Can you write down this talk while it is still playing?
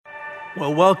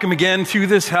Well, welcome again to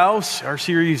this house, our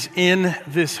series In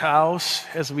This House,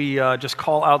 as we just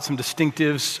call out some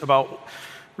distinctives about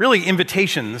really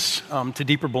invitations to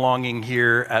deeper belonging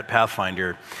here at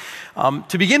Pathfinder.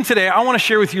 To begin today, I want to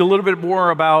share with you a little bit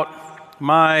more about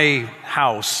my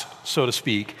house, so to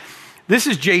speak. This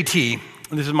is JT.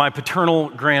 This is my paternal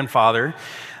grandfather.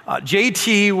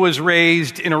 JT was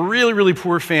raised in a really, really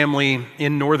poor family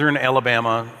in northern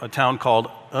Alabama, a town called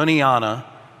Uniana.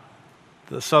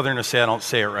 The Southerners say I don't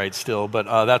say it right still,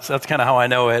 but that's kind of how I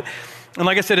know it. And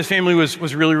like I said, his family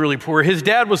was really, really poor. His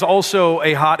dad was also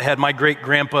a hothead, my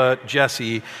great-grandpa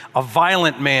Jesse, a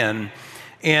violent man.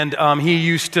 And he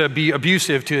used to be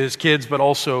abusive to his kids, but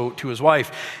also to his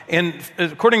wife. And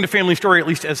according to family story, at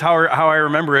least as how I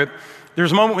remember it, there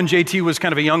was a moment when JT was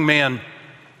kind of a young man,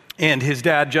 and his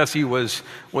dad, Jesse, was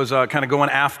kind of going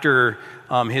after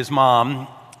his mom.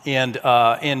 And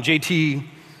JT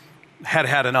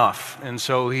had enough. And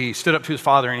so he stood up to his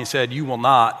father and he said, "You will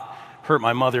not hurt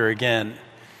my mother again."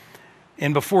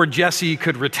 And before Jesse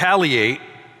could retaliate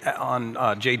on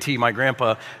JT, my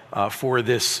grandpa, for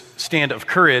this stand of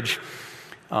courage,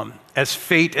 as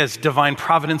fate, as divine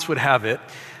providence would have it,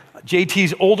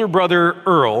 JT's older brother,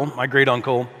 Earl, my great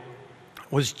uncle,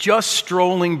 was just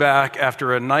strolling back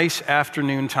after a nice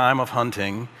afternoon time of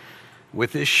hunting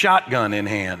with his shotgun in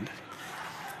hand.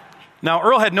 Now,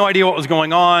 Earl had no idea what was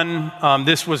going on.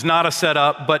 This was not a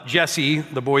setup, but Jesse,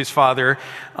 the boy's father,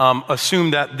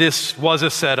 assumed that this was a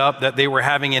setup, that they were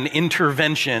having an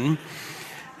intervention.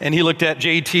 And he looked at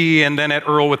JT and then at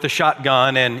Earl with the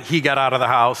shotgun, and he got out of the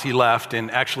house, he left, and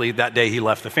actually that day he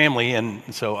left the family, and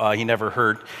so he never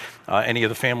hurt any of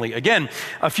the family again.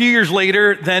 A few years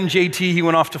later, then JT, he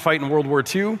went off to fight in World War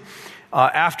II.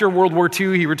 After World War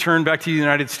II, he returned back to the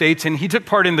United States, and he took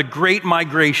part in the Great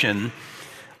Migration.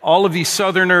 All of these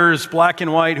Southerners, black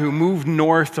and white, who moved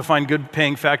north to find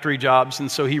good-paying factory jobs.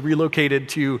 And so he relocated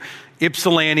to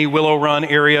Ypsilanti, Willow Run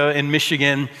area in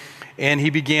Michigan, and he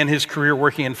began his career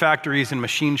working in factories and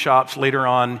machine shops, later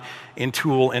on in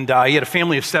tool and die. He had a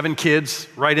family of 7 kids.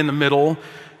 Right in the middle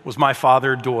was my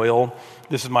father, Doyle.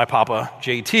 This is my papa,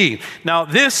 JT. Now,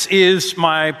 this is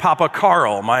my papa,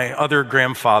 Carl, my other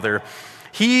grandfather.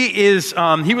 He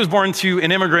was born to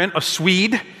an immigrant, a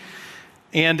Swede,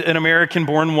 and an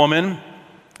American-born woman.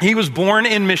 He was born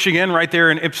in Michigan, right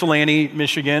there in Ypsilanti,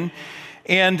 Michigan.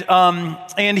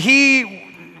 And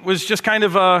he was just kind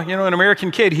of an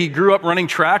American kid. He grew up running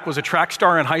track, was a track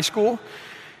star in high school.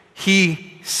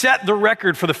 He set the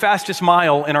record for the fastest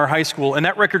mile in our high school, and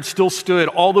that record still stood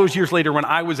all those years later when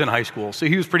I was in high school, so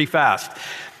he was pretty fast.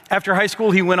 After high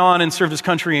school, he went on and served his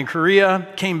country in Korea,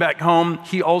 came back home.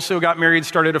 He also got married,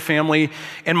 started a family,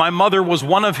 and my mother was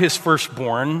one of his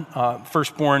firstborn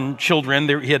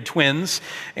children. He had twins,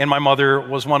 and my mother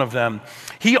was one of them.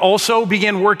 He also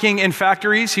began working in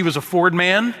factories. He was a Ford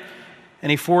man.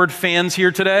 Any Ford fans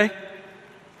here today?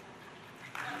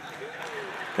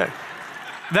 Okay.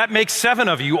 That makes 7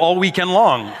 of you all weekend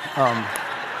long.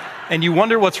 And you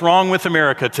wonder what's wrong with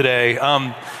America today.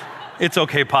 It's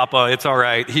okay, Papa. It's all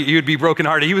right. He would be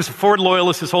brokenhearted. He was a Ford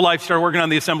loyalist his whole life. Started working on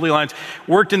the assembly lines.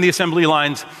 Worked in the assembly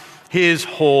lines his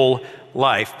whole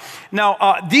life.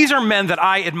 Now, these are men that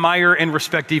I admire and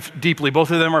respect deeply.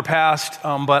 Both of them are past,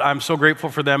 but I'm so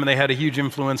grateful for them, and they had a huge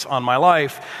influence on my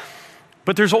life.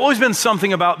 But there's always been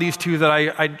something about these two that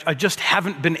I just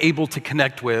haven't been able to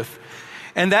connect with,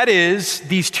 and that is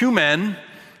these 2 men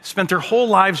spent their whole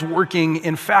lives working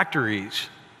in factories.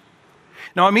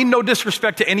 Now, I mean no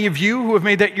disrespect to any of you who have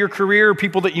made that your career,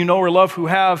 people that you know or love who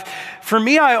have. For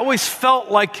me, I always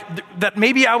felt like that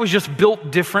maybe I was just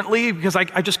built differently because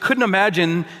I just couldn't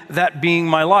imagine that being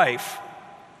my life.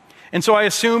 And so I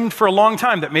assumed for a long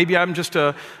time that maybe I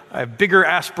have bigger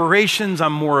aspirations,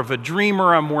 I'm more of a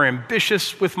dreamer, I'm more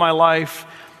ambitious with my life.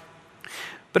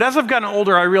 But as I've gotten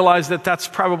older, I realized that that's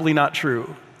probably not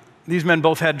true. These men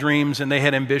both had dreams and they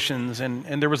had ambitions, and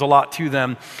there was a lot to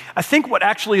them. I think what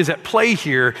actually is at play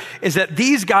here is that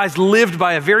these guys lived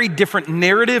by a very different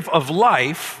narrative of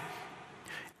life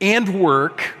and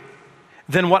work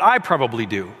than what I probably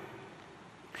do.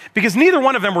 Because neither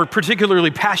one of them were particularly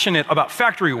passionate about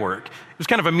factory work. It was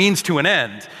kind of a means to an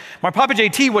end. My Papa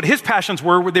JT, what his passions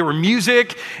were, they were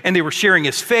music and they were sharing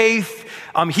his faith.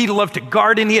 He loved to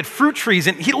garden. He had fruit trees,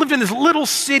 and he lived in this little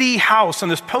city house on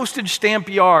this postage stamp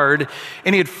yard,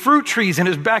 and he had fruit trees in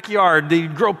his backyard.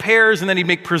 They'd grow pears, and then he'd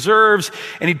make preserves,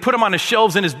 and he'd put them on his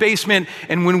shelves in his basement.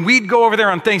 And when we'd go over there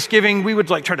on Thanksgiving, we would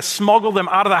try to smuggle them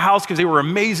out of the house because they were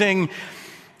amazing.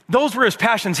 Those were his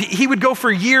passions. He would go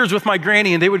for years with my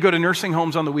granny, and they would go to nursing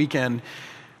homes on the weekend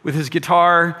with his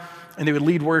guitar, and they would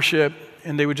lead worship,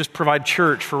 and they would just provide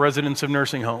church for residents of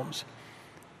nursing homes.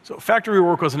 So factory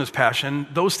work wasn't his passion.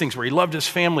 Those things were. He loved his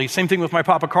family. Same thing with my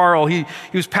Papa Carl. He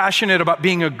was passionate about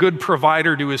being a good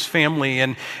provider to his family.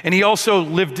 And he also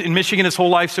lived in Michigan his whole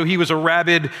life, so he was a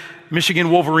rabid Michigan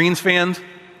Wolverines fan.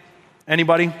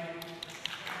 Anybody?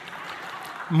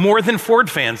 More than Ford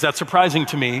fans. That's surprising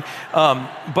to me.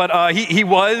 But he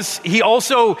loved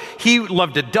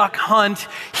to duck hunt.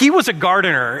 He was a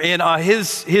gardener. And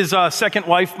his second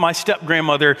wife, my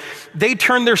step-grandmother, they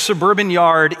turned their suburban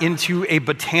yard into a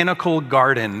botanical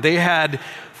garden. They had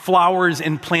flowers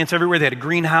and plants everywhere. They had a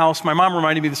greenhouse. My mom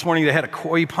reminded me this morning they had a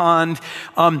koi pond.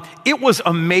 It was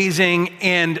amazing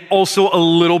and also a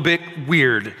little bit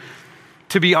weird.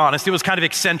 To be honest, it was kind of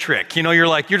eccentric.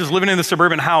 You're just living in the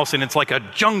suburban house and it's like a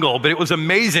jungle, but it was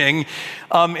amazing.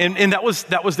 And that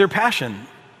was their passion.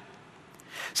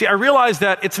 See, I realized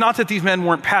that it's not that these men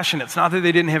weren't passionate. It's not that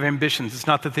they didn't have ambitions. It's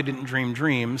not that they didn't dream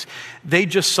dreams. They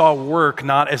just saw work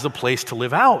not as a place to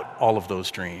live out all of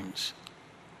those dreams.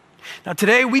 Now,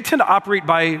 today we tend to operate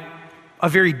by a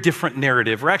very different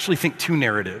narrative, or actually think two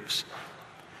narratives.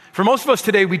 For most of us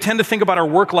today, we tend to think about our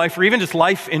work life, or even just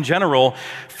life in general.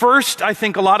 First, I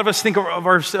think a lot of us think of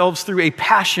ourselves through a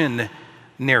passion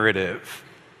narrative.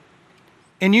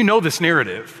 And you know this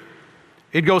narrative.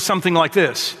 It goes something like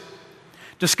this.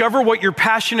 Discover what you're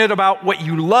passionate about, what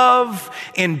you love,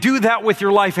 and do that with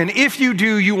your life. And if you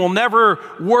do, you will never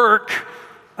work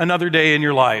another day in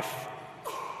your life.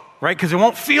 Right? Because it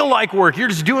won't feel like work. You're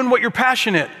just doing what you're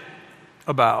passionate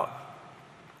about.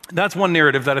 That's one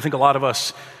narrative that I think a lot of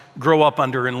us grow up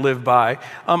under and live by.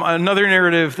 Another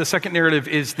narrative, the second narrative,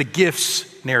 is the gifts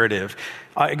narrative.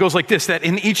 It goes like this, that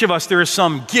in each of us there is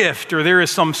some gift, or there is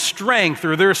some strength,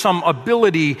 or there is some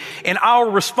ability, and our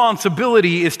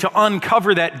responsibility is to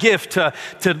uncover that gift,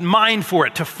 to mine for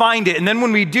it, to find it, and then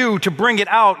when we do, to bring it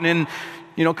out. And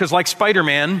because like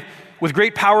Spider-Man, with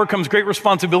great power comes great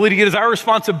responsibility. It is our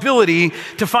responsibility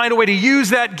to find a way to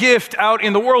use that gift out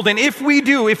in the world. And if we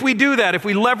do that, if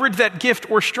we leverage that gift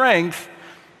or strength,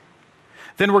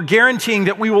 then we're guaranteeing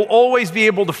that we will always be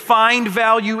able to find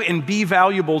value and be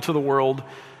valuable to the world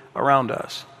around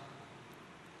us.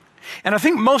 And I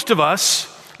think most of us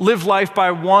live life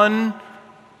by one,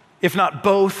 if not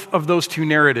both, of those two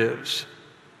narratives.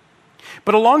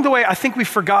 But along the way, I think we've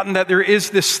forgotten that there is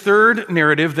this third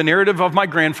narrative, the narrative of my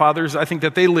grandfathers, I think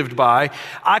that they lived by.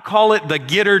 I call it the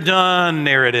get her done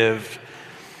narrative,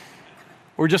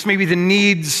 or just maybe the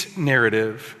needs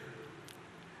narrative.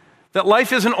 That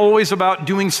life isn't always about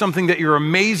doing something that you're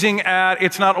amazing at.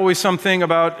 It's not always something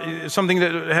about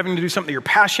having to do something you're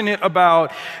passionate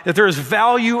about. That there is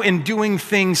value in doing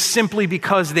things simply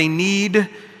because they need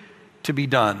to be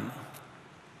done.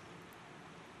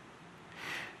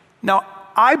 Now,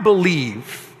 I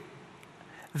believe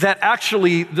that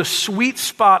actually the sweet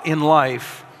spot in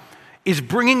life is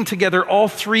bringing together all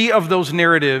three of those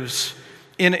narratives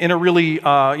in a really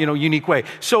unique way.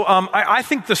 So I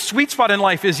think the sweet spot in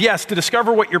life is, yes, to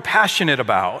discover what you're passionate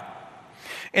about,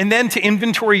 and then to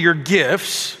inventory your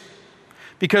gifts,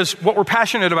 because what we're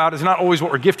passionate about is not always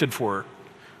what we're gifted for.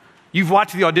 You've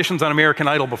watched the auditions on American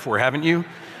Idol before, haven't you?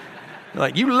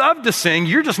 Like, you love to sing,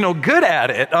 you're just no good at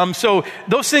it. So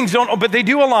those things but they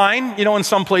do align, in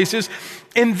some places.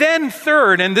 And then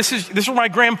third, and this is where my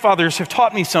grandfathers have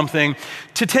taught me something,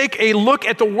 to take a look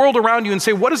at the world around you and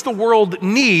say, what does the world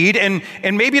need? And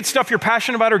maybe it's stuff you're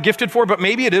passionate about or gifted for, but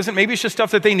maybe it isn't. Maybe it's just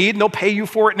stuff that they need and they'll pay you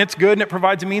for it and it's good and it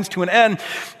provides a means to an end.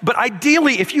 But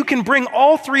ideally, if you can bring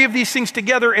all three of these things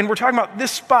together, and we're talking about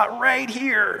this spot right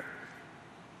here,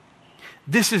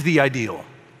 this is the ideal.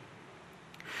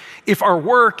 If our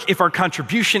work, if our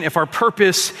contribution, if our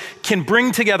purpose can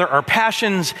bring together our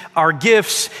passions, our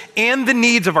gifts, and the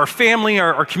needs of our family,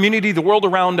 our community, the world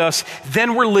around us,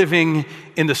 then we're living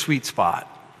in the sweet spot.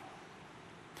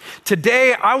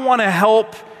 Today, I want to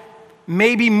help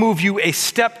maybe move you a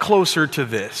step closer to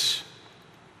this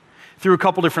through a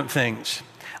couple different things.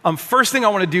 First thing I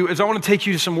want to do is I want to take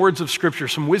you to some words of Scripture,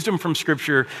 some wisdom from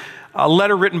Scripture, a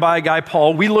letter written by a guy,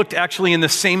 Paul. We looked actually in the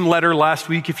same letter last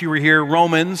week, if you were here,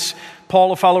 Romans.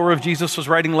 Paul, a follower of Jesus, was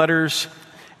writing letters,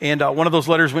 and one of those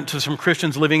letters went to some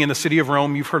Christians living in the city of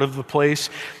Rome. You've heard of the place.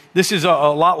 This is a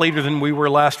lot later than we were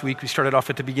last week. We started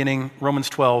off at the beginning, Romans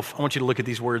 12. I want you to look at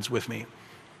these words with me.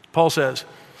 Paul says,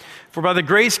 "For by the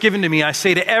grace given to me, I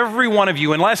say to every one of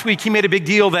you," and last week he made a big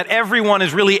deal that everyone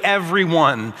is really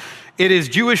everyone. It is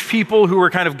Jewish people who are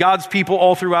kind of God's people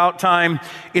all throughout time.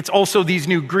 It's also these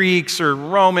new Greeks or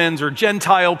Romans or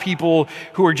Gentile people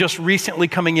who are just recently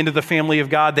coming into the family of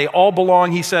God. They all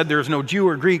belong, he said. There's no Jew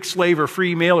or Greek, slave or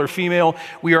free, male or female.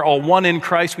 We are all one in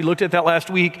Christ. We looked at that last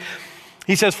week.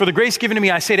 He says, "For the grace given to me,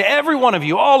 I say to every one of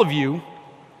you, all of you,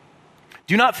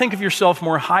 Do not think of yourself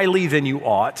more highly than you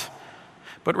ought,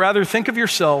 but rather think of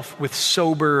yourself with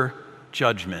sober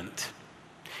judgment,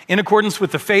 in accordance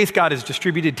with the faith God has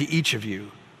distributed to each of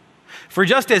you. For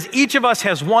just as each of us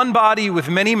has one body with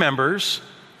many members,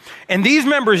 and these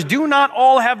members do not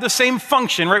all have the same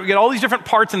function, right? We get all these different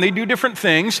parts and they do different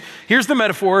things. Here's the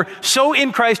metaphor. So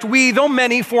in Christ, we, though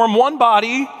many, form one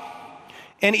body,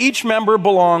 and each member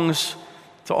belongs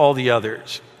to all the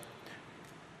others.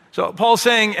 So Paul's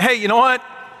saying, hey, you know what?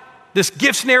 This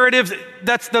gifts narrative,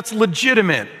 that's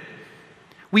legitimate.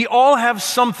 We all have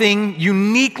something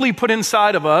uniquely put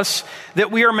inside of us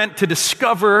that we are meant to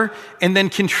discover and then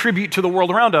contribute to the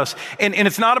world around us. And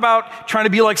it's not about trying to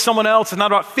be like someone else. It's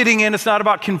not about fitting in. It's not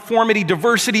about conformity.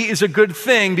 Diversity is a good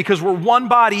thing because we're one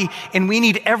body and we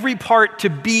need every part to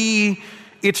be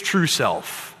its true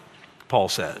self, Paul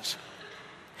says.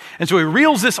 And so he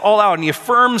reels this all out and he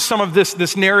affirms some of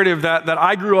this narrative that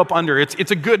I grew up under. It's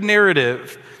a good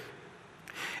narrative.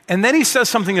 And then he says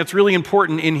something that's really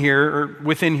important in here, or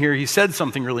within here, he said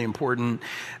something really important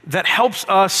that helps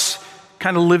us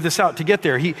kind of live this out to get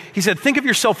there. He said, think of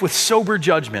yourself with sober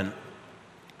judgment.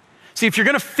 See, if you're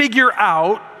going to figure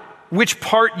out which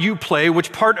part you play,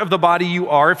 which part of the body you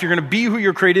are, if you're going to be who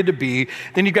you're created to be,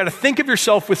 then you've got to think of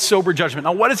yourself with sober judgment.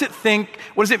 Now, what does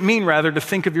it mean to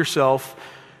think of yourself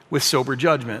with sober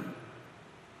judgment?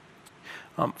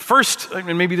 First,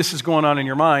 and maybe this is going on in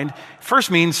your mind, first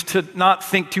means to not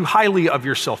think too highly of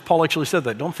yourself. Paul actually said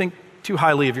that. Don't think too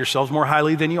highly of yourselves, more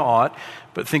highly than you ought,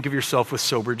 but think of yourself with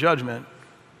sober judgment.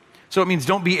 So it means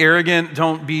don't be arrogant,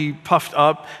 don't be puffed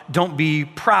up, don't be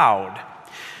proud.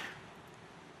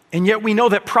 And yet we know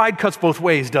that pride cuts both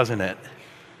ways, doesn't it?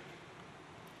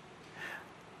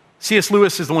 C.S.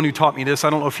 Lewis is the one who taught me this.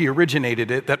 I don't know if he originated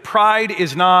it, that pride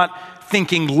is not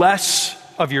thinking less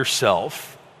of yourself.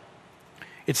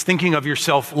 It's thinking of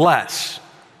yourself less.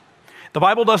 The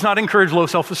Bible does not encourage low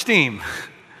self-esteem.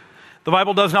 The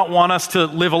Bible does not want us to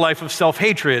live a life of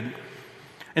self-hatred.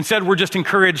 Instead, we're just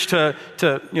encouraged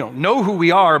to know who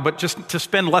we are, but just to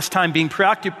spend less time being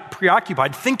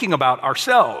preoccupied thinking about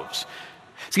ourselves.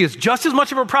 See, it's just as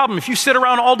much of a problem if you sit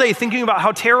around all day thinking about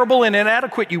how terrible and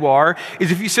inadequate you are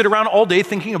as if you sit around all day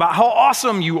thinking about how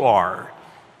awesome you are.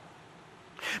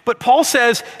 But Paul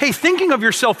says, hey, thinking of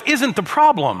yourself isn't the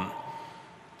problem.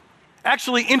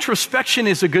 Actually, introspection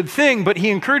is a good thing, but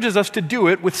he encourages us to do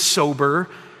it with sober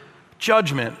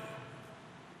judgment.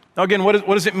 Now again, what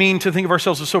does it mean to think of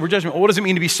ourselves with sober judgment? Well, what does it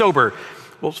mean to be sober?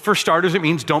 Well, for starters, it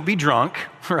means don't be drunk,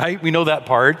 right? We know that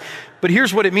part. But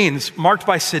here's what it means: marked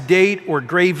by sedate or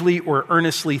gravely or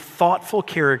earnestly thoughtful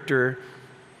character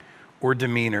or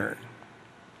demeanor.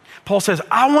 Paul says,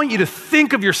 I want you to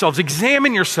think of yourselves,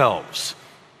 examine yourselves.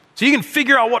 So you can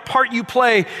figure out what part you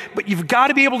play, but you've got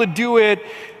to be able to do it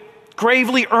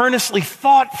gravely, earnestly,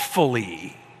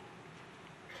 thoughtfully.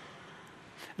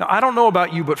 Now, I don't know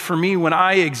about you, but for me, when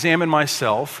I examine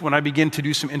myself, when I begin to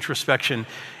do some introspection,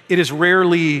 it is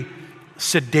rarely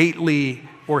sedately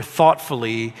or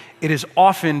thoughtfully. It is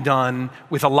often done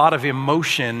with a lot of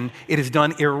emotion. It is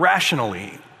done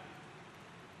irrationally.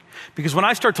 Because when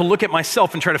I start to look at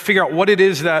myself and try to figure out what it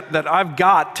is that I've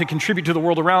got to contribute to the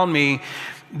world around me,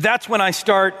 that's when I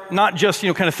start not just,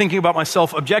 kind of thinking about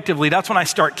myself objectively. That's when I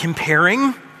start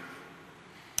comparing,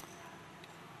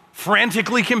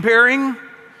 frantically comparing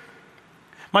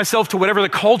myself to whatever the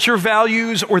culture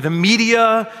values or the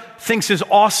media thinks is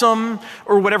awesome,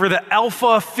 or whatever the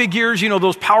alpha figures,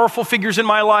 those powerful figures in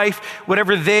my life,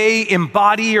 whatever they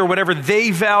embody or whatever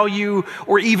they value,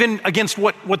 or even against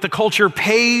what the culture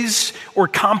pays or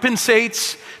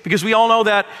compensates. Because we all know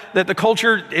that the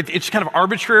culture, it's kind of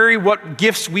arbitrary what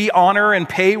gifts we honor and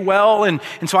pay well. And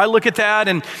so I look at that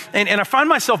and I find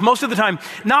myself most of the time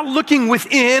not looking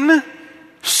within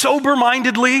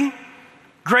sober-mindedly,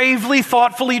 gravely,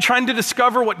 thoughtfully, trying to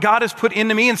discover what God has put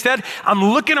into me. Instead, I'm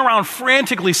looking around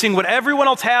frantically, seeing what everyone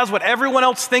else has, what everyone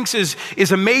else thinks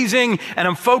is amazing, and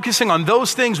I'm focusing on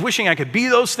those things, wishing I could be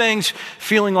those things,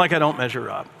 feeling like I don't measure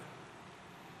up.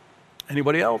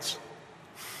 Anybody else?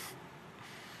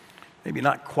 Maybe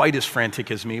not quite as frantic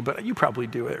as me, but you probably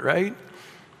do it, right?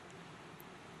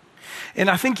 And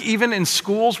I think even in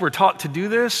schools, we're taught to do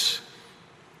this.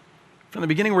 From the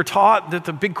beginning, we're taught that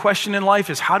the big question in life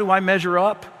is, how do I measure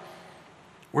up?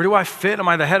 Where do I fit? Am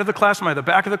I the head of the class? Am I the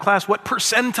back of the class? What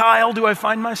percentile do I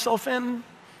find myself in?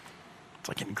 It's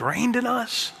like ingrained in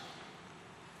us.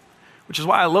 Which is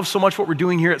why I love so much what we're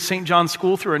doing here at St. John's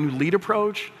School through our new LEAD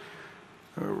approach.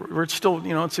 Where it's still,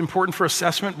 it's important for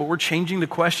assessment, but we're changing the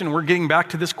question. We're getting back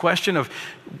to this question of,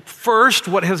 first,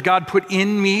 what has God put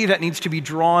in me that needs to be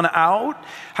drawn out?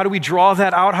 How do we draw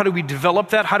that out? How do we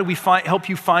develop that? How do we help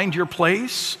you find your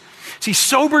place? See,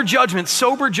 sober judgment.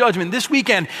 This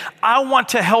weekend, I want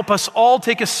to help us all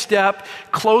take a step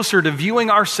closer to viewing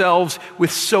ourselves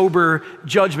with sober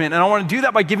judgment. And I want to do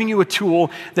that by giving you a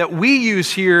tool that we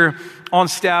use here on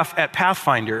staff at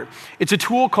Pathfinder. It's a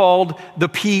tool called the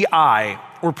PI,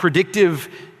 or Predictive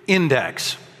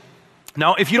Index.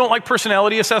 Now, if you don't like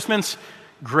personality assessments,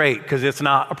 great, because it's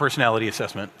not a personality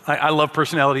assessment. I love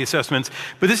personality assessments,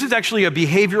 but this is actually a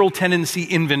behavioral tendency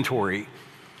inventory.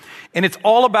 And it's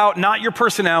all about not your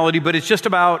personality, but it's just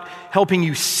about helping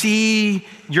you see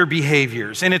your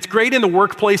behaviors. And it's great in the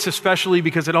workplace, especially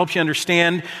because it helps you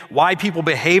understand why people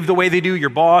behave the way they do, your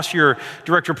boss, your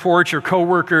direct reports, your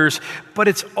coworkers. But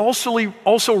it's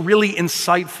also really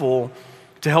insightful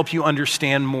to help you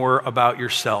understand more about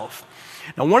yourself.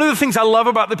 Now, one of the things I love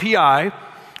about the PI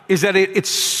is that it's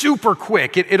super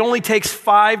quick. It only takes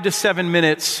 5 to 7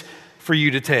 minutes for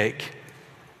you to take,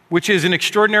 which is an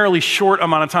extraordinarily short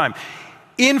amount of time.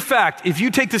 In fact, if you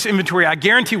take this inventory, I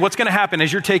guarantee what's going to happen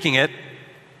as you're taking it,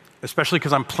 especially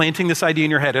because I'm planting this idea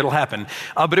in your head, it'll happen.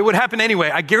 But it would happen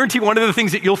anyway. I guarantee one of the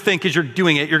things that you'll think as you're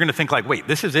doing it, you're going to think like, wait,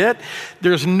 this is it?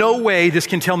 There's no way this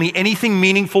can tell me anything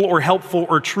meaningful or helpful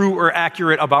or true or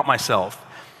accurate about myself,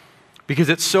 because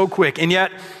it's so quick. And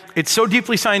yet, it's so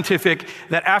deeply scientific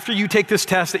that after you take this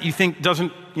test that you think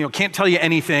can't tell you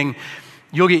anything,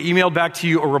 you'll get emailed back to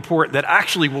you a report that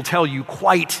actually will tell you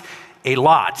quite a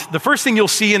lot. The first thing you'll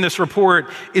see in this report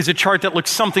is a chart that looks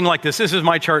something like this. This is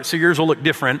my chart, so yours will look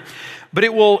different. But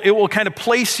it will kind of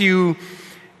place you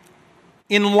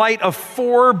in light of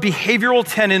 4 behavioral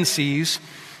tendencies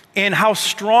and how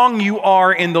strong you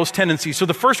are in those tendencies. So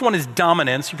the first one is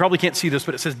dominance. You probably can't see this,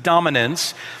 but it says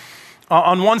dominance.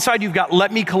 On one side, you've got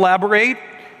let me collaborate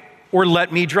or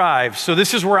let me drive. So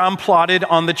this is where I'm plotted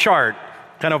on the chart,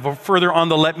 kind of further on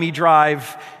the let me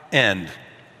drive end.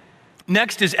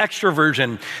 Next is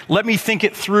extroversion. Let me think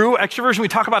it through. Extroversion, we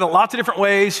talk about it lots of different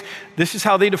ways. This is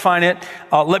how they define it.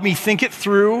 Let me think it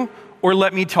through or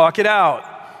let me talk it out.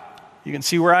 You can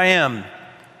see where I am.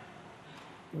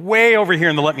 Way over here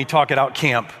in the let me talk it out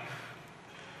camp.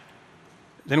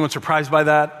 Is anyone surprised by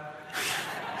that?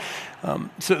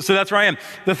 So that's where I am.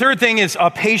 The third thing is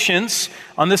patience.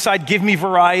 On this side, give me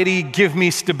variety, give me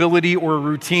stability or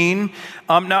routine.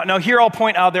 Now here I'll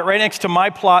point out that right next to my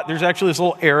plot, there's actually this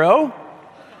little arrow.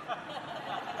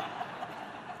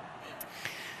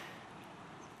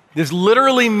 This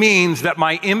literally means that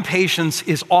my impatience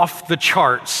is off the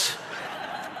charts.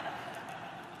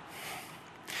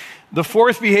 The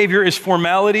fourth behavior is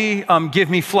formality. Give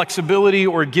me flexibility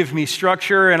or give me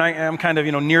structure. And I am kind of,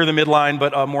 near the midline,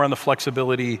 but more on the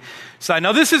flexibility side.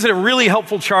 Now, this is a really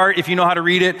helpful chart if you know how to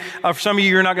read it. For some of you,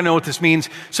 you're not going to know what this means.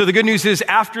 So the good news is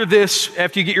after this,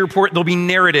 after you get your report, there'll be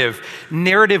narrative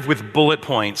with bullet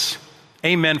points.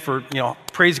 Amen for,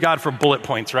 praise God for bullet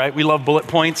points, right? We love bullet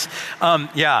points.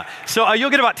 So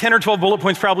you'll get about 10 or 12 bullet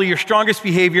points, probably your strongest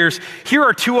behaviors. Here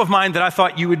are 2 of mine that I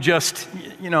thought you would just,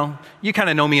 you kind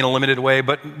of know me in a limited way,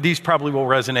 but these probably will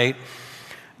resonate.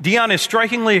 Dion is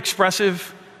strikingly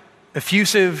expressive,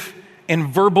 effusive,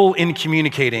 and verbal in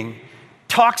communicating.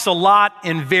 Talks a lot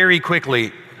and very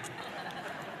quickly.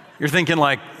 You're thinking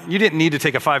like, you didn't need to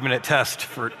take a 5-minute test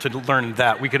to learn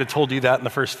that. We could have told you that in the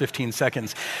first 15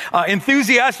 seconds.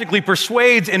 Enthusiastically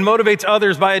persuades and motivates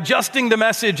others by adjusting the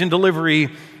message and delivery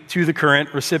to the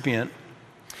current recipient.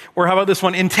 Or how about this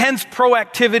one? Intense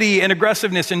proactivity and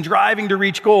aggressiveness in driving to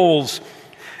reach goals.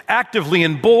 Actively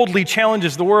and boldly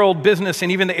challenges the world, business,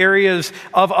 and even the areas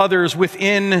of others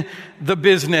within the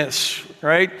business,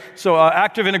 right? So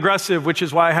active and aggressive, which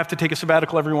is why I have to take a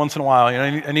sabbatical every once in a while.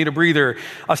 I need a breather.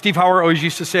 Steve Hauer always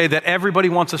used to say that everybody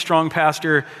wants a strong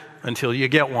pastor until you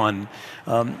get one.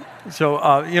 A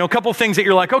couple of things that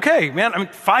you're like, okay, man,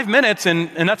 5 minutes,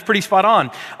 and that's pretty spot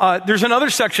on. There's another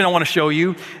section I want to show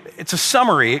you. It's a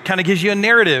summary. It kind of gives you a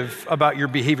narrative about your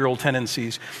behavioral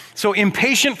tendencies. So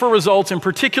impatient for results, and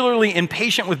particularly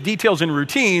impatient with details and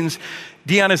routines,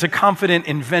 Dion is a confident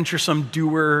and venturesome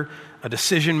doer, a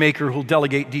decision maker who'll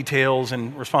delegate details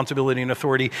and responsibility and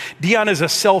authority. Dion is a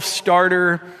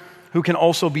self-starter who can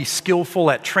also be skillful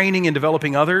at training and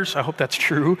developing others. I hope that's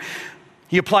true.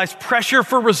 He applies pressure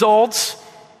for results,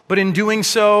 but in doing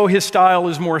so, his style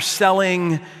is more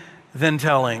selling than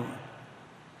telling.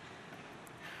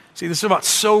 See, this is about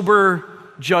sober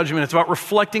judgment. It's about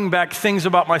reflecting back things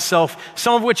about myself,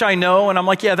 some of which I know, and I'm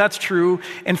like, yeah, that's true.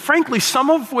 And frankly,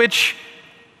 some of which,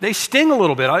 they sting a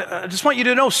little bit. I just want you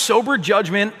to know, sober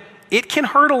judgment, it can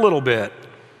hurt a little bit.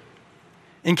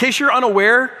 In case you're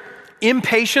unaware,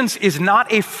 impatience is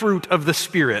not a fruit of the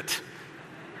Spirit.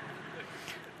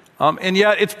 And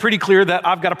yet, it's pretty clear that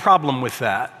I've got a problem with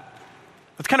that.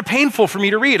 It's kind of painful for me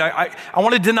to read. I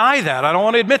want to deny that. I don't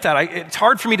want to admit that. It's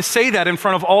hard for me to say that in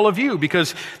front of all of you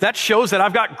because that shows that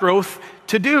I've got growth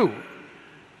to do.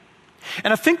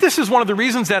 And I think this is one of the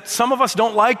reasons that some of us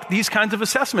don't like these kinds of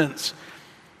assessments.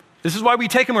 This is why we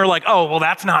take them. We're like, oh, well,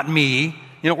 that's not me.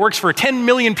 It works for 10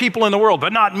 million people in the world,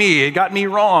 but not me. It got me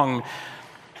wrong.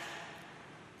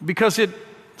 Because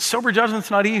sober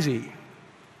judgment's not easy.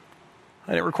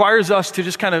 And it requires us to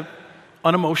just kind of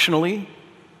unemotionally,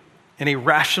 in a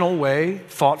rational way,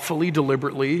 thoughtfully,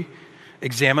 deliberately,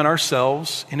 examine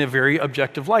ourselves in a very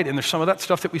objective light. And there's some of that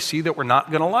stuff that we see that we're not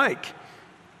going to like.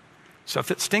 Stuff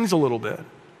that stings a little bit.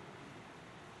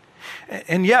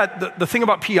 And yet, the thing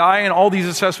about PI and all these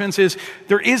assessments is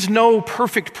there is no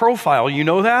perfect profile. You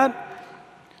know that?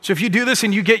 So if you do this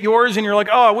and you get yours and you're like,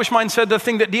 oh, I wish mine said the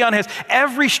thing that Dion has,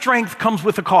 every strength comes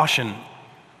with a caution.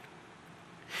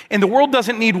 And the world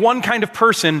doesn't need one kind of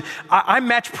person. I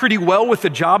match pretty well with the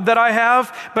job that I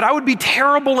have, but I would be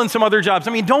terrible in some other jobs.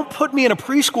 I mean, don't put me in a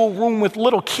preschool room with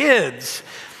little kids.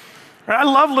 I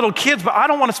love little kids, but I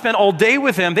don't want to spend all day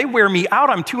with them. They wear me out.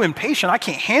 I'm too impatient. I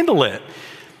can't handle it.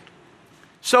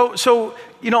 So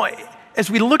as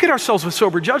we look at ourselves with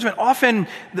sober judgment, often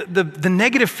the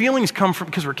negative feelings come from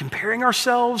because we're comparing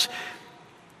ourselves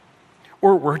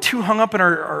or we're too hung up in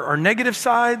our negative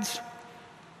sides.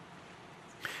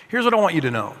 Here's what I want you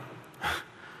to know.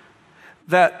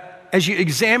 That as you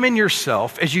examine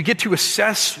yourself, as you get to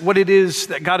assess what it is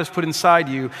that God has put inside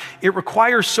you, it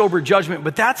requires sober judgment,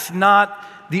 but that's not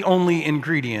the only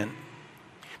ingredient.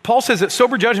 Paul says that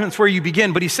sober judgment is where you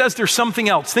begin, but he says there's something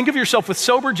else. Think of yourself with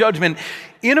sober judgment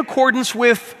in accordance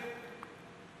with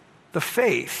the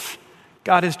faith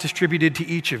God has distributed to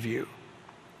each of you.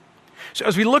 So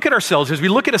as we look at ourselves, as we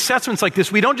look at assessments like this,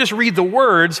 we don't just read the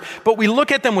words, but we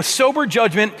look at them with sober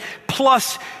judgment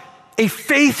plus a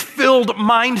faith-filled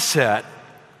mindset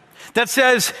that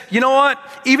says, you know what,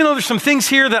 even though there's some things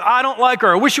here that I don't like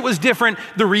or I wish it was different,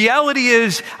 the reality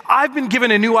is I've been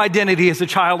given a new identity as a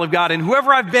child of God, and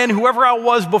whoever I've been, whoever I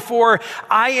was before,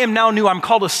 I am now new. I'm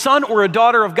called a son or a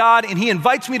daughter of God, and he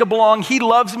invites me to belong. He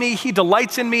loves me. He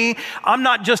delights in me. I'm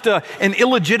not just an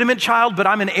illegitimate child, but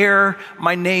I'm an heir.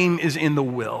 My name is in the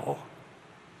will.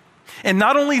 And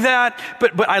not only that,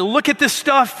 but I look at this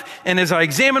stuff, and as I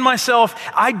examine myself,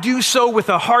 I do so with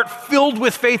a heart filled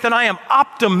with faith, and I am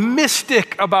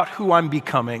optimistic about who I'm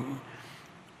becoming.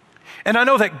 And I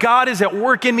know that God is at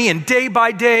work in me, and day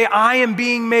by day, I am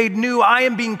being made new. I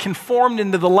am being conformed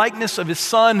into the likeness of his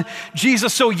son,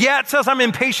 Jesus. So yeah, it says I'm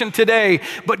impatient today,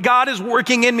 but God is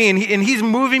working in me, and he's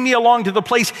moving me along to the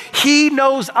place he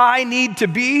knows I need to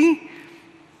be,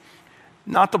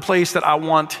 not the place that I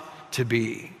want to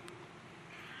be.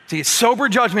 See, it's sober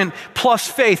judgment plus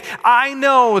faith. I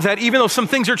know that even though some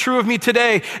things are true of me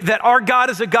today, that our God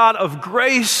is a God of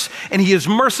grace, and he is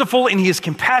merciful, and he is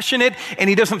compassionate, and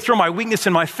he doesn't throw my weakness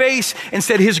in my face.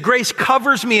 Instead, his grace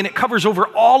covers me, and it covers over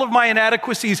all of my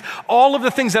inadequacies, all of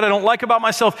the things that I don't like about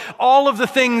myself, all of the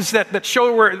things that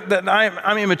show that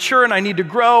I'm immature and I need to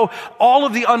grow, all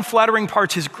of the unflattering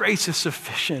parts. His grace is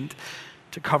sufficient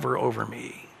to cover over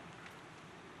me.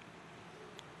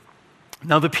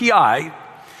 Now, the PI,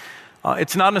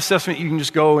 it's not an assessment you can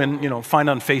just go and find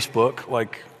on Facebook,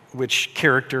 like which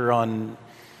character on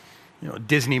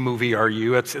Disney movie are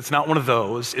you. It's not one of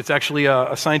those. It's actually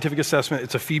a scientific assessment.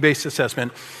 It's a fee-based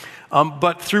assessment.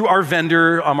 But through our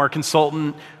vendor, our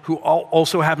consultant, who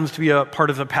also happens to be a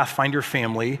part of the Pathfinder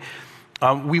family,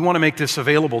 we want to make this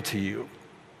available to you.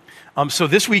 So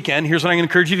this weekend, here's what I'm going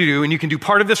to encourage you to do, and you can do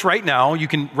part of this right now. You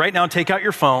can right now take out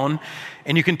your phone,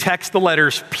 and you can text the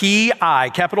letters PI,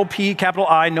 capital P, capital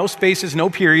I, no spaces, no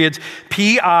periods,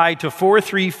 PI to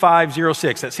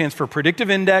 43506. That stands for predictive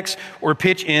index or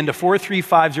pitch in to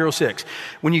 43506.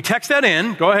 When you text that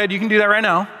in, go ahead, you can do that right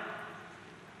now.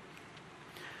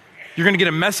 You're going to get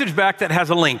a message back that has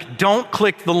a link. Don't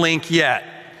click the link yet.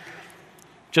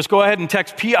 Just go ahead and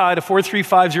text PI to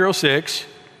 43506.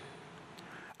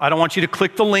 I don't want you to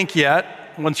click the link yet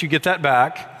once you get that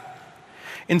back.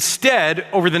 Instead,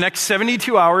 over the next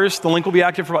 72 hours, the link will be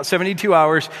active for about 72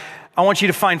 hours, I want you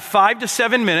to find 5 to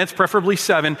 7 minutes, preferably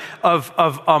 7, of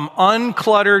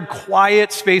uncluttered,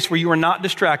 quiet space where you are not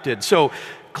distracted. So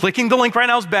clicking the link right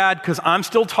now is bad because I'm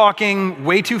still talking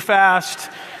way too fast,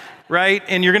 right?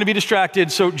 And you're going to be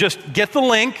distracted. So just get the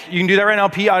link. You can do that right now,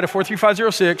 PI to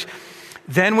 43506.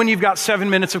 Then when you've got 7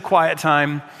 minutes of quiet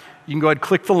time, you can go ahead and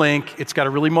click the link. It's got a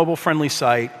really mobile-friendly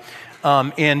site.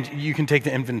 and you can take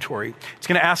the inventory. It's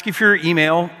going to ask you for your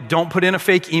email. Don't put in a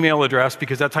fake email address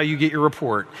because that's how you get your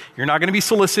report. You're not going to be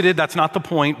solicited. That's not the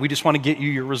point. We just want to get you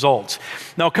your results.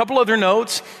 Now, a couple other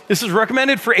notes. This is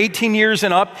recommended for 18 years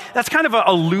and up. That's kind of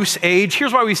a loose age.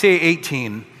 Here's why we say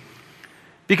 18.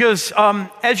 Because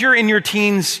as you're in your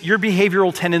teens, your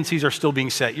behavioral tendencies are still being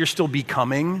set. You're still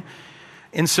becoming.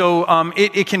 And so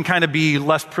it can kind of be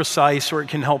less precise, or it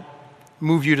can help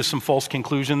move you to some false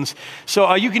conclusions.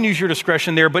 So you can use your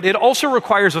discretion there, but it also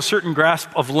requires a certain grasp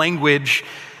of language,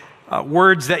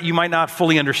 words that you might not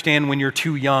fully understand when you're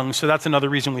too young. So that's another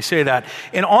reason we say that.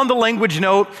 And on the language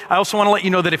note, I also want to let you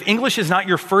know that if English is not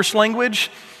your first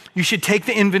language, you should take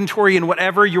the inventory in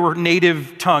whatever your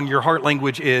native tongue, your heart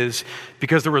language is,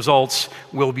 because the results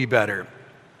will be better.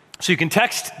 So you can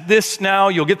text this now.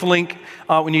 You'll get the link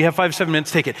when you have 5 to 7 minutes.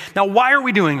 Take it. Now, why are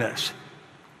we doing this?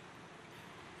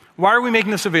 Why are we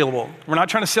making this available? We're not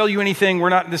trying to sell you anything.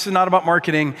 This is not about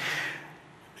marketing.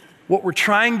 What we're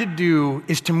trying to do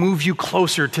is to move you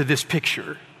closer to this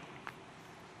picture.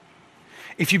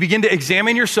 If you begin to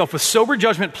examine yourself with sober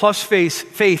judgment plus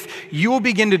faith, you will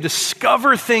begin to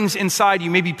discover things inside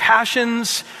you, maybe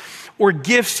passions or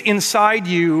gifts inside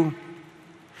you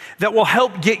that will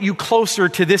help get you closer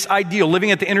to this ideal, living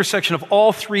at the intersection of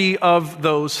all three of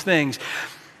those things.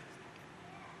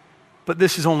 But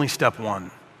this is only step one.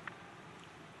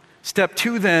 Step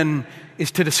two, then,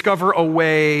 is to discover a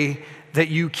way that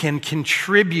you can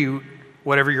contribute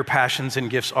whatever your passions and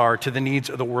gifts are to the needs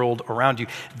of the world around you.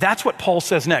 That's what Paul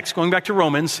says next. Going back to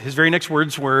Romans, his very next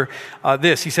words were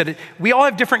this. He said, we all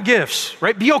have different gifts,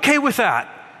 right? Be okay with that.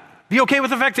 Be okay with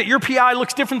the fact that your PI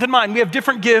looks different than mine. We have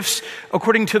different gifts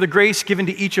according to the grace given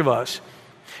to each of us.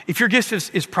 If your gift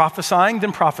is prophesying,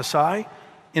 then prophesy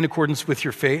in accordance with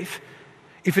your faith.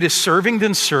 If it is serving,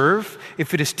 then serve.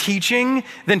 If it is teaching,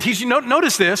 then teach.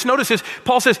 Notice this.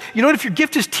 Paul says, you know what, if your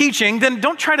gift is teaching, then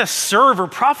don't try to serve or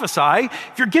prophesy.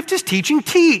 If your gift is teaching,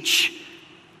 teach.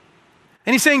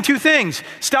 And he's saying two things.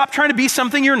 Stop trying to be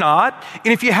something you're not.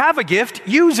 And if you have a gift,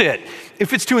 use it.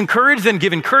 If it's to encourage, then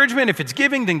give encouragement. If it's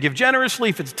giving, then give generously.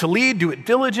 If it's to lead, do it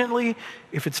diligently.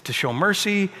 If it's to show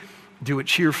mercy, do it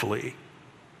cheerfully.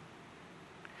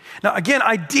 Now, again,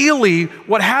 ideally,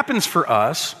 what happens for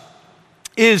us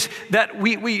is that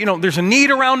we there's a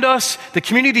need around us. The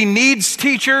community needs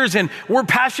teachers, and we're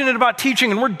passionate about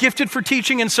teaching, and we're gifted for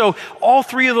teaching. And so all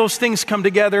three of those things come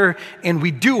together, and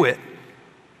we do it.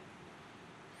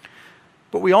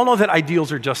 But we all know that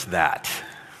ideals are just that.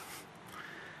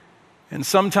 And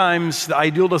sometimes the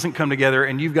ideal doesn't come together,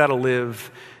 and you've got to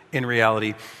live in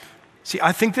reality. See,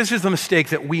 I think this is the mistake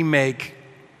that we make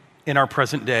in our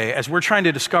present day. As we're trying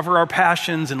to discover our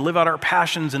passions and live out our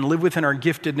passions and live within our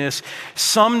giftedness,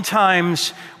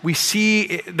 sometimes we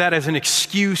see that as an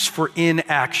excuse for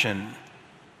inaction.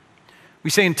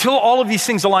 We say, until all of these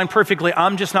things align perfectly,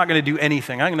 I'm just not going to do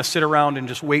anything. I'm going to sit around and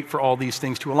just wait for all these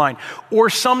things to align.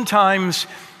 Or sometimes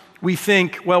we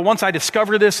think, well, once I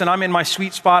discover this and I'm in my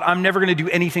sweet spot, I'm never going to do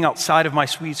anything outside of my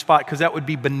sweet spot because that would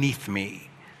be beneath me.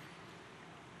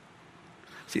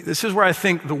 See, this is where I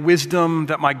think the wisdom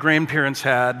that my grandparents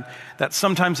had, that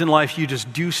sometimes in life you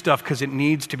just do stuff because it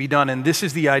needs to be done, and this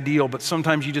is the ideal, but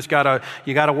sometimes you just gotta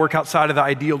work outside of the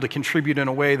ideal to contribute in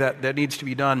a way that needs to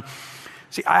be done.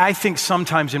 See, I think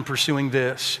sometimes in pursuing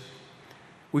this,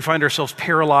 we find ourselves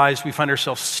paralyzed, we find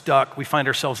ourselves stuck, we find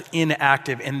ourselves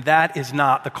inactive, and that is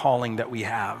not the calling that we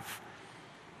have.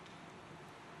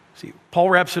 See, Paul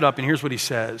wraps it up, and here's what he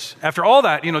says. After all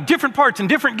that, different parts and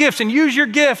different gifts, and use your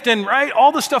gift, and right,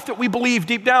 all the stuff that we believe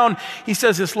deep down, he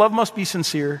says this: love must be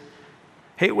sincere,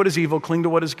 hate what is evil, cling to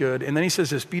what is good. And then he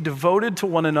says this: be devoted to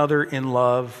one another in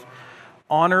love,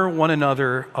 honor one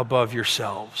another above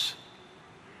yourselves.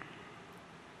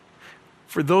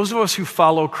 For those of us who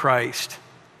follow Christ,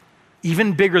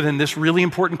 even bigger than this really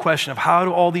important question of how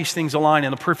do all these things align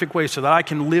in a perfect way so that I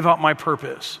can live out my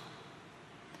purpose,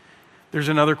 there's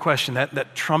another question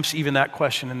that trumps even that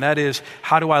question, and that is,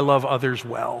 how do I love others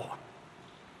well?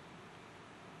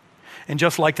 And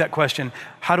just like that question,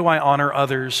 how do I honor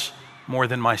others more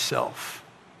than myself?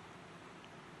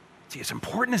 See, as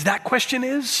important as that question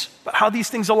is, but how these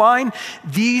things align,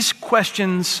 these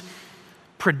questions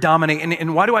predominate.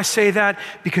 And why do I say that?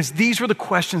 Because these were the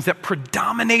questions that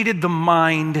predominated the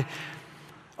mind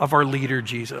of our leader,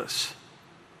 Jesus.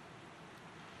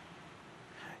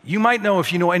 You might know,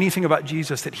 if you know anything about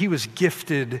Jesus, that he was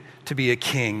gifted to be a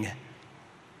king.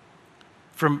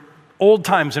 From old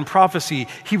times in prophecy,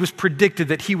 he was predicted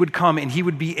that he would come and he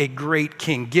would be a great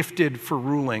king, gifted for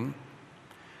ruling.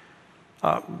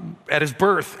 At his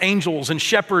birth, angels and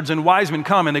shepherds and wise men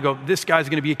come and they go, this guy's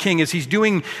going to be a king. As he's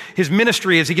doing his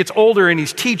ministry, as he gets older and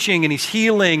he's teaching and he's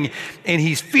healing and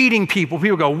he's feeding people,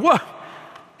 people go, whoa,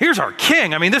 here's our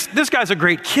king. I mean, this guy's a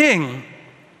great king.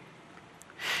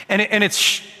 And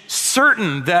it's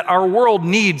certain that our world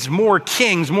needs more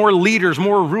kings, more leaders,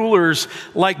 more rulers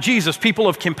like Jesus, people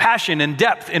of compassion and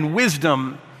depth and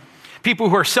wisdom. People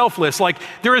who are selfless. Like,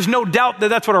 there is no doubt that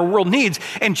that's what our world needs.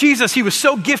 And Jesus, he was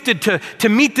so gifted to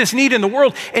meet this need in the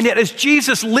world. And yet as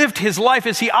Jesus lived his life,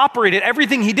 as he operated,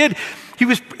 everything he did,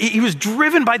 he was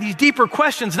driven by these deeper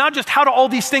questions, not just how do all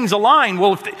these things align?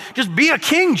 Well, just be a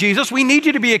king, Jesus. We need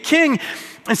you to be a king.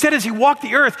 Instead, as he walked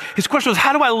the earth, his question was,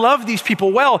 how do I love these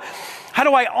people well? How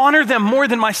do I honor them more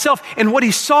than myself? And what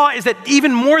he saw is that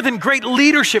even more than great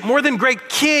leadership, more than great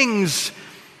kings,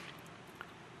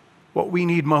 what we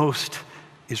need most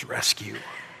is rescue.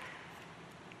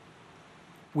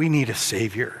 We need a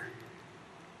Savior.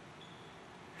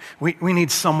 We need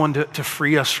someone to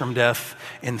free us from death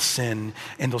and sin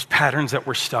and those patterns that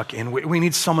we're stuck in. We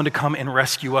need someone to come and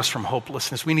rescue us from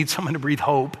hopelessness. We need someone to breathe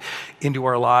hope into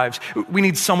our lives. We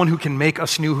need someone who can make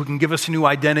us new, who can give us a new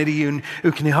identity, and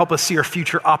who can help us see our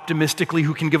future optimistically,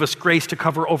 who can give us grace to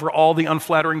cover over all the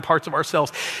unflattering parts of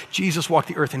ourselves. Jesus walked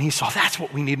the earth and he saw that's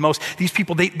what we need most. These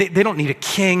people, they don't need a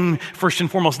king first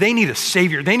and foremost. They need a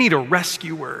Savior. They need a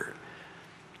rescuer.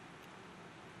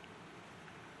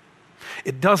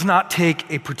 It does not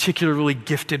take a particularly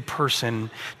gifted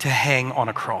person to hang on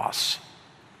a cross.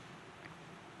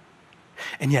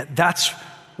 And yet that's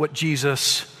what his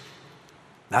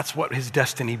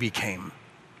destiny became.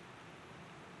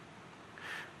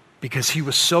 Because he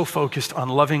was so focused on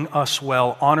loving us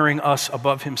well, honoring us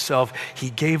above himself,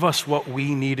 he gave us what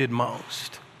we needed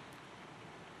most.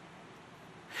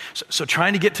 So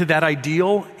trying to get to that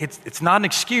ideal, it's not an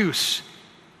excuse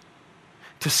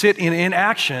to sit in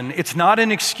inaction. It's not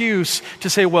an excuse to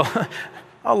say, well,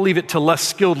 I'll leave it to less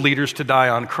skilled leaders to die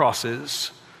on crosses.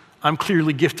 I'm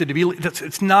clearly gifted to be.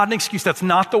 It's not an excuse. That's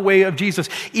not the way of Jesus.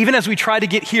 Even as we try to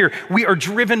get here, we are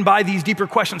driven by these deeper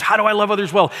questions. How do I love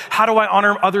others well? How do I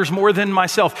honor others more than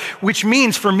myself? Which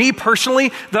means for me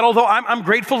personally, that although I'm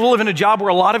grateful to live in a job where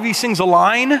a lot of these things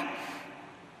align,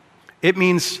 it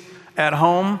means at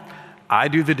home, I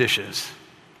do the dishes.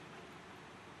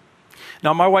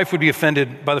 Now, my wife would be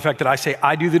offended by the fact that I say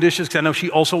I do the dishes because I know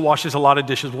she also washes a lot of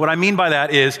dishes. What I mean by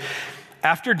that is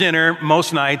after dinner,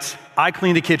 most nights, I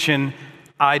clean the kitchen,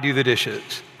 I do the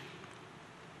dishes.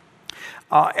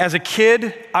 As a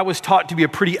kid, I was taught to be a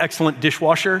pretty excellent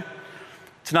dishwasher.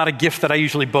 It's not a gift that I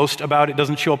usually boast about. It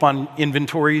doesn't show up on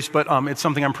inventories, but it's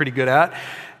something I'm pretty good at.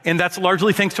 And that's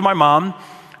largely thanks to my mom,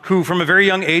 who from a very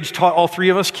young age taught all three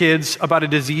of us kids about a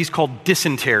disease called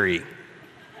dysentery,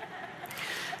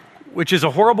 which is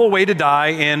a horrible way to die.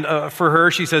 And for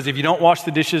her, she says, if you don't wash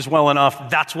the dishes well enough,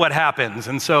 that's what happens.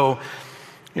 And so,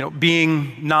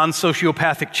 being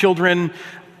non-sociopathic children,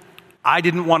 I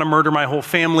didn't want to murder my whole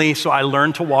family, so I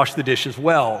learned to wash the dishes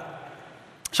well.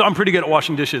 So I'm pretty good at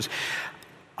washing dishes.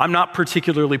 I'm not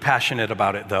particularly passionate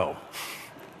about it, though.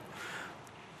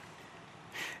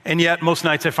 And yet, most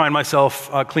nights I find myself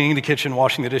cleaning the kitchen,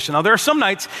 washing the dishes. Now, there are some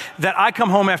nights that I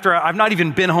come home after I've not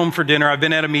even been home for dinner. I've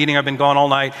been at a meeting. I've been gone all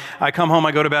night. I come home,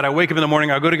 I go to bed, I wake up in the morning,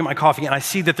 I go to get my coffee, and I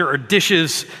see that there are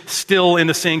dishes still in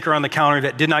the sink or on the counter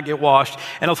that did not get washed.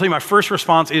 And I'll tell you, my first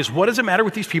response is, what does it matter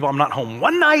with these people? I'm not home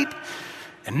one night,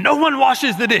 and no one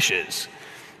washes the dishes.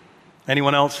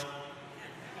 Anyone else?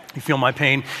 You feel my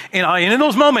pain. And in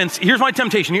those moments, here's my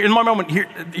temptation. In my moment,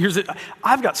 here's it.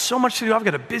 I've got so much to do. I've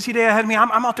got a busy day ahead of me.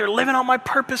 I'm out there living out my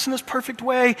purpose in this perfect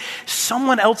way.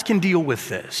 Someone else can deal with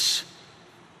this.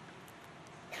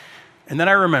 And then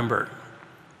I remember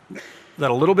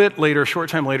that a little bit later, a short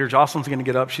time later, Jocelyn's going to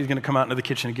get up. She's going to come out into the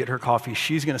kitchen and get her coffee.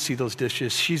 She's going to see those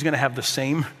dishes. She's going to have the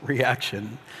same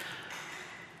reaction.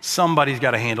 Somebody's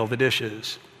got to handle the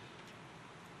dishes.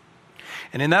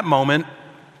 And in that moment,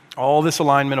 all this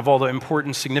alignment of all the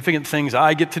important, significant things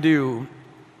I get to do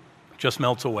just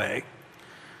melts away.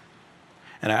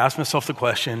 And I ask myself the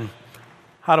question,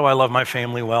 how do I love my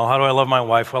family well? How do I love my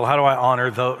wife well? How do I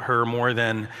honor her more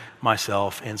than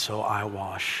myself? And so I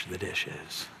wash the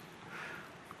dishes.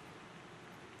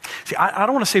 See, I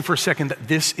don't want to say for a second that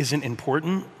this isn't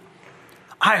important.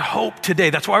 I hope today,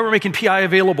 that's why we're making PI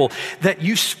available, that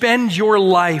you spend your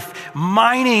life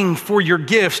mining for your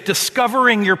gifts,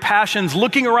 discovering your passions,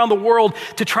 looking around the world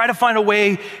to try to find a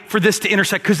way for this to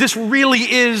intersect, because this really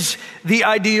is the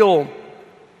ideal.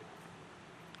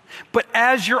 But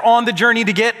as you're on the journey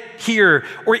to get here,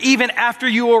 or even after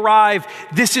you arrive,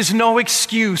 this is no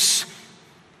excuse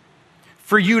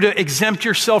for you to exempt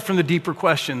yourself from the deeper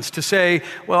questions, to say,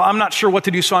 well, I'm not sure what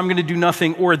to do, so I'm going to do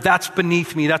nothing, or that's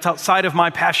beneath me, that's outside of my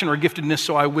passion or giftedness,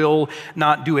 so I will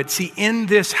not do it. See, in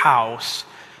this house,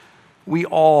 we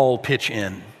all pitch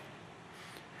in,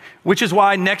 which is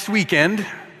why next weekend,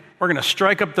 we're going to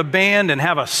strike up the band and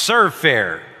have a serve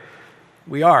fair.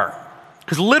 We are.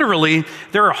 Because literally,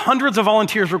 there are hundreds of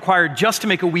volunteers required just to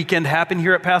make a weekend happen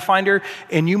here at Pathfinder,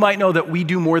 and you might know that we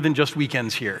do more than just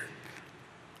weekends here.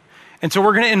 And so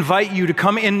we're going to invite you to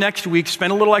come in next week,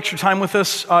 spend a little extra time with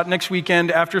us next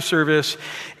weekend after service,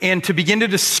 and to begin to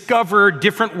discover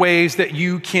different ways that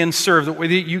you can serve, the way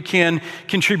that you can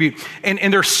contribute.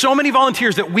 And there's so many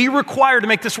volunteers that we require to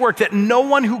make this work that no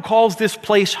one who calls this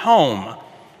place home,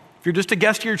 if you're just a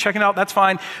guest here checking out, that's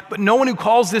fine, but no one who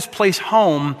calls this place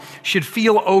home should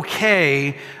feel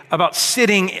okay about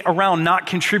sitting around not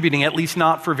contributing, at least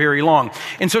not for very long.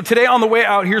 And so today on the way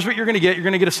out, here's what you're going to get. You're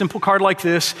going to get a simple card like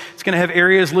this. It's going to have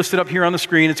areas listed up here on the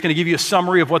screen. It's going to give you a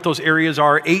summary of what those areas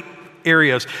are, 8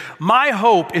 areas. My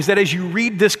hope is that as you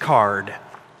read this card,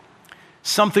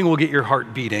 something will get your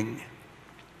heart beating.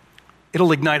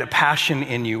 It'll ignite a passion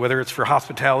in you, whether it's for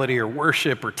hospitality or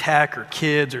worship or tech or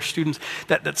kids or students,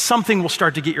 that something will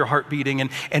start to get your heart beating.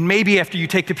 And maybe after you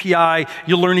take the PI,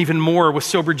 you'll learn even more with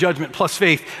sober judgment plus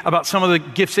faith about some of the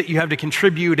gifts that you have to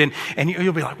contribute. And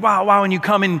you'll be like, wow. And you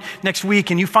come in next week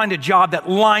and you find a job that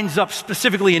lines up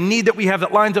specifically, a need that we have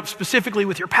that lines up specifically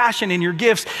with your passion and your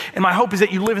gifts. And my hope is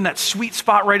that you live in that sweet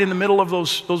spot right in the middle of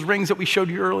those rings that we showed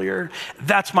you earlier.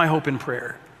 That's my hope and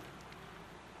prayer.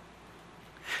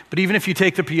 But even if you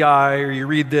take the PI or you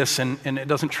read this and it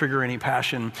doesn't trigger any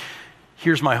passion,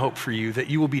 here's my hope for you, that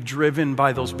you will be driven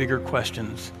by those bigger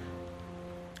questions.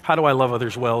 How do I love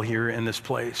others well here in this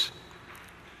place?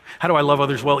 How do I love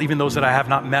others well, even those that I have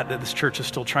not met, that this church is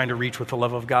still trying to reach with the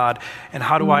love of God? And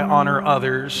how do I honor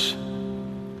others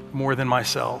more than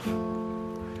myself?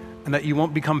 And that you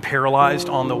won't become paralyzed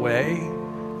on the way,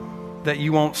 that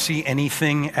you won't see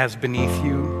anything as beneath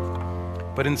you,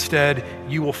 but instead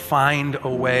you will find a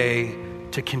way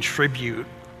to contribute,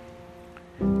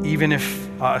 even if,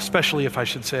 especially if I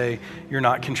should say, you're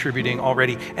not contributing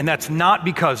already. And that's not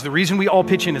because, the reason we all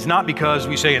pitch in is not because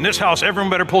we say, in this house, everyone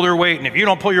better pull their weight, and if you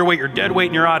don't pull your weight, you're dead weight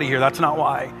and you're out of here. That's not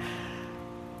why.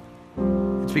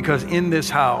 It's because in this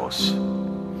house,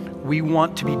 we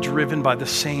want to be driven by the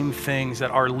same things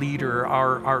that our leader,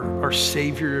 our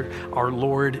Savior, our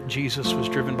Lord Jesus was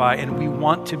driven by. And we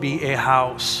want to be a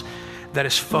house that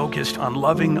is focused on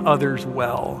loving others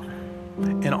well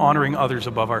and honoring others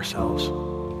above ourselves.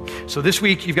 So this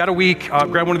week, you've got a week.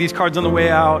 Grab one of these cards on the way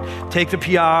out. Take the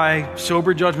PI,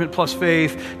 sober judgment plus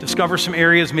faith. Discover some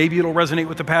areas. Maybe it'll resonate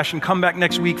with the passion. Come back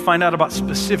next week. Find out about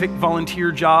specific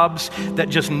volunteer jobs that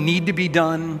just need to be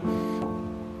done,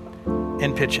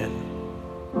 and pitch in.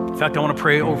 In fact, I want to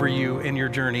pray over you in your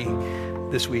journey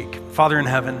this week. Father in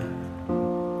heaven,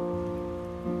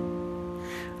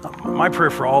 my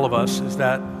prayer for all of us is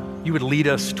that you would lead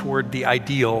us toward the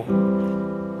ideal,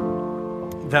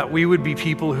 that we would be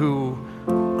people who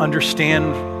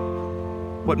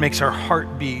understand what makes our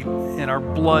heart beat and our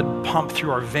blood pump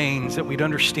through our veins, that we'd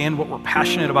understand what we're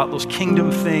passionate about, those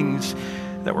kingdom things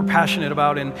that we're passionate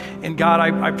about. And God,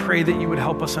 I pray that you would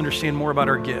help us understand more about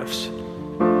our gifts.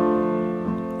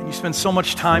 And you spend so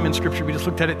much time in Scripture, we just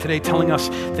looked at it today, telling us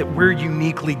that we're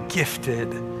uniquely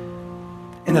gifted,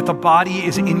 and that the body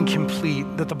is incomplete,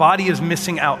 that the body is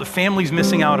missing out, the family's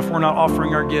missing out if we're not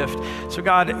offering our gift. So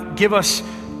God, give us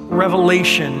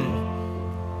revelation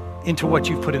into what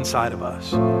you've put inside of us,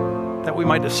 that we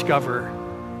might discover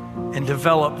and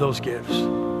develop those gifts.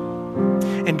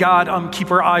 And God, keep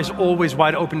our eyes always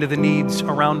wide open to the needs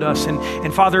around us.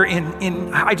 And Father,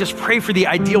 I just pray for the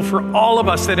ideal for all of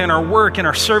us, that in our work, in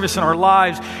our service, in our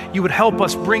lives, you would help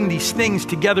us bring these things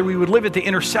together. We would live at the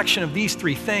intersection of these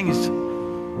 3 things.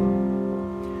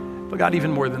 But God,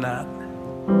 even more than that,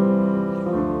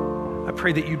 I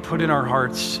pray that you'd put in our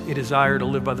hearts a desire to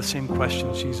live by the same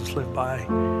questions Jesus lived by.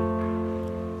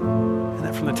 And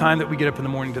that from the time that we get up in the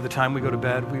morning to the time we go to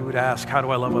bed, we would ask, how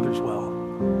do I love others well?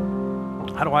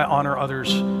 How do I honor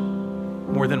others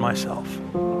more than myself?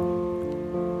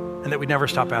 And that we'd never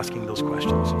stop asking those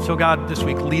questions. So God, this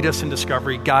week, lead us in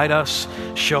discovery, guide us,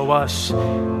 show us,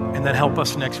 and then help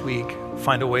us next week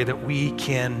find a way that we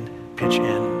can pitch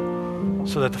in,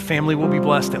 so that the family will be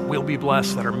blessed, that we'll be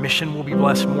blessed, that our mission will be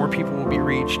blessed, more people will be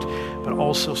reached, but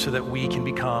also so that we can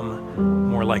become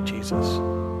more like Jesus.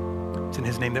 It's in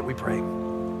his name that we pray.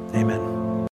 Amen.